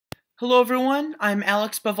Hello everyone, I'm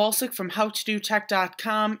Alex Bavolsik from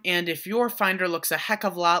HowToDoTech.com, and if your Finder looks a heck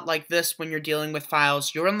of a lot like this when you're dealing with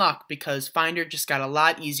files, you're in luck because Finder just got a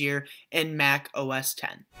lot easier in Mac OS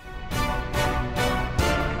X.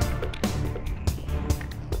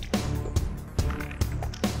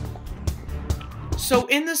 So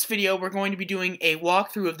in this video, we're going to be doing a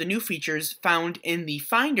walkthrough of the new features found in the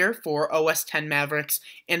Finder for OS X Mavericks,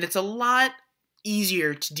 and it's a lot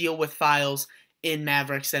easier to deal with files in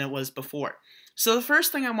Mavericks than it was before. So the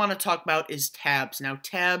first thing I want to talk about is tabs. Now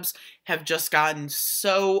tabs have just gotten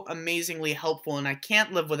so amazingly helpful and I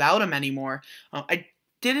can't live without them anymore. I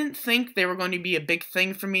didn't think they were going to be a big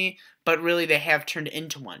thing for me, but really they have turned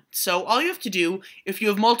into one. So all you have to do, if you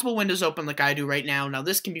have multiple windows open like I do right now, now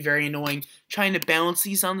this can be very annoying, trying to balance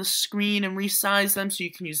these on the screen and resize them so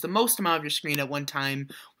you can use the most amount of your screen at one time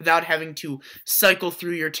without having to cycle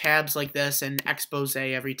through your tabs like this and expose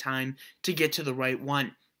every time to get to the right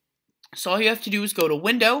one. So all you have to do is go to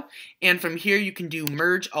Window, and from here you can do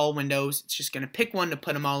Merge All Windows. It's just going to pick one to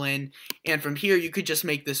put them all in, and from here you could just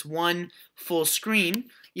make this one full screen,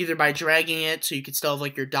 either by dragging it so you could still have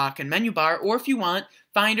like your dock and menu bar, or if you want,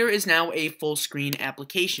 Finder is now a full screen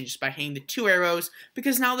application just by hitting the two arrows,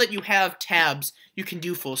 because now that you have tabs, you can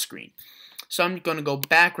do full screen. So I'm going to go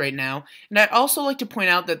back right now, and I'd also like to point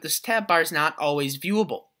out that this tab bar is not always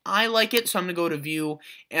viewable. I like it, so I'm going to go to View,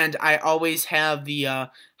 and I always have the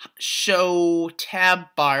Show Tab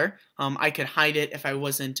bar. I could hide it if I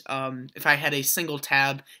wasn't, if I had a single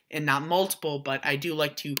tab and not multiple, but I do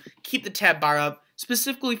like to keep the tab bar up,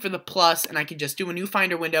 specifically for the plus, and I can just do a new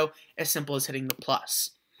Finder window as simple as hitting the plus.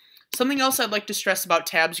 Something else I'd like to stress about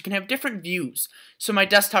tabs, you can have different views. So my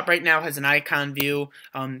desktop right now has an icon view.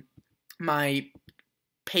 My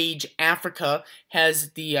page Africa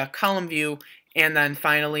has the column view, and then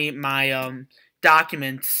finally my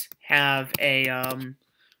documents have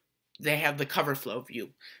they have the cover flow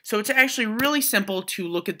view. So it's actually really simple to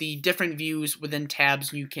look at the different views within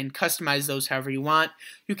tabs. You can customize those however you want.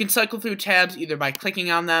 You can cycle through tabs either by clicking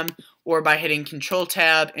on them or by hitting Control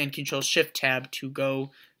Tab and Control Shift Tab to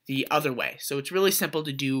go the other way. So it's really simple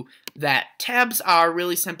to do that. Tabs are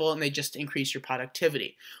really simple and they just increase your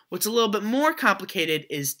productivity. What's a little bit more complicated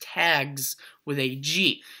is tags with a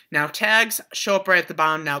G. Now tags show up right at the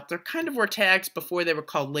bottom. Now they're kind of were tags before they were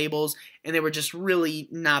called labels, and they were just really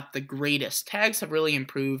not the greatest. Tags have really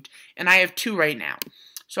improved, and I have two right now.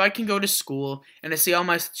 So I can go to school and I see all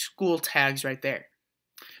my school tags right there.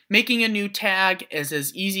 Making a new tag is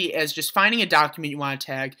as easy as just finding a document you want to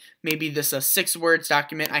tag. Maybe this is a 6 words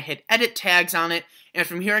document. I hit Edit Tags on it, and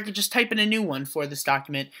from here I can just type in a new one for this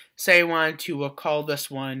document. Say I want to call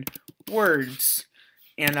this one Words,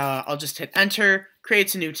 and I'll just hit Enter.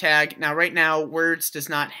 Creates a new tag. Now right now Words does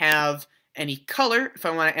not have any color. If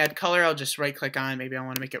I want to add color, I'll just right click on it. Maybe I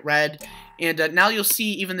want to make it red. And now you'll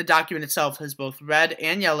see even the document itself has both red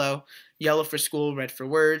and yellow. Yellow for school, red for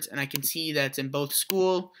words, and I can see that it's in both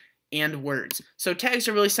school and words. So tags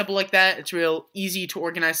are really simple like that. It's real easy to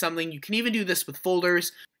organize something. You can even do this with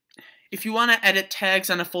folders. If you want to edit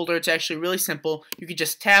tags on a folder, it's actually really simple. You can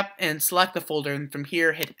just tap and select the folder, and from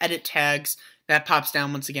here hit Edit Tags. That pops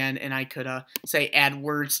down once again, and I could say add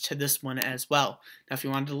words to this one as well. Now if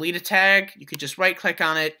you want to delete a tag, you could just right click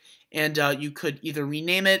on it, and you could either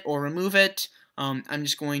rename it or remove it. I'm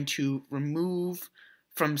just going to remove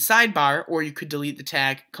from sidebar, or you could delete the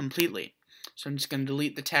tag completely. So I'm just going to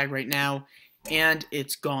delete the tag right now, and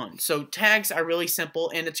it's gone. So tags are really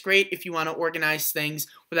simple, and it's great if you want to organize things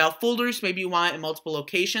without folders. Maybe you want it in multiple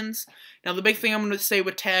locations. Now the big thing I'm going to say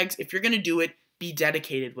with tags, if you're going to do it, be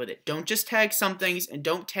dedicated with it. Don't just tag some things, and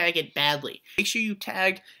don't tag it badly. Make sure you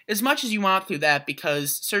tag as much as you want through that,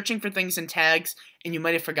 because searching for things in tags and you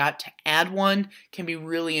might have forgot to add one can be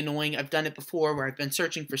really annoying. I've done it before where I've been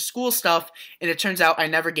searching for school stuff, and it turns out I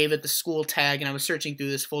never gave it the school tag, and I was searching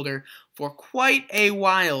through this folder for quite a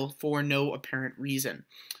while for no apparent reason.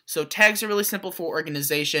 So tags are really simple for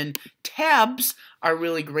organization. Tabs are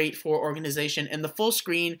really great for organization, and the full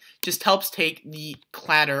screen just helps take the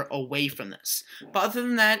clutter away from this. But other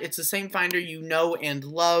than that, it's the same Finder you know and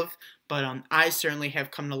love, but I certainly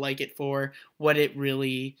have come to like it for what it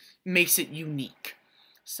really makes it unique.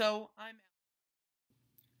 So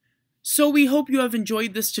we hope you have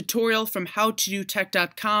enjoyed this tutorial from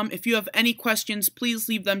HowToDoTech.com. If you have any questions, please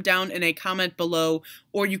leave them down in a comment below,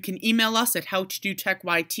 or you can email us at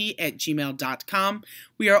howtodotechyt@gmail.com.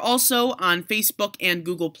 We are also on Facebook and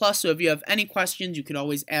Google+, so if you have any questions, you can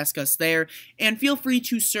always ask us there, and feel free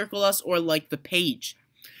to circle us or like the page.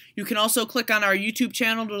 You can also click on our YouTube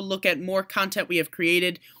channel to look at more content we have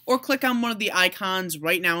created, or click on one of the icons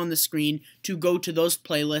right now on the screen to go to those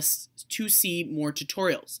playlists to see more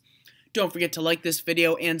tutorials. Don't forget to like this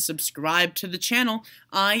video and subscribe to the channel.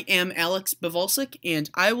 I am Alex Bavolsik, and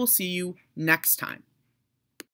I will see you next time.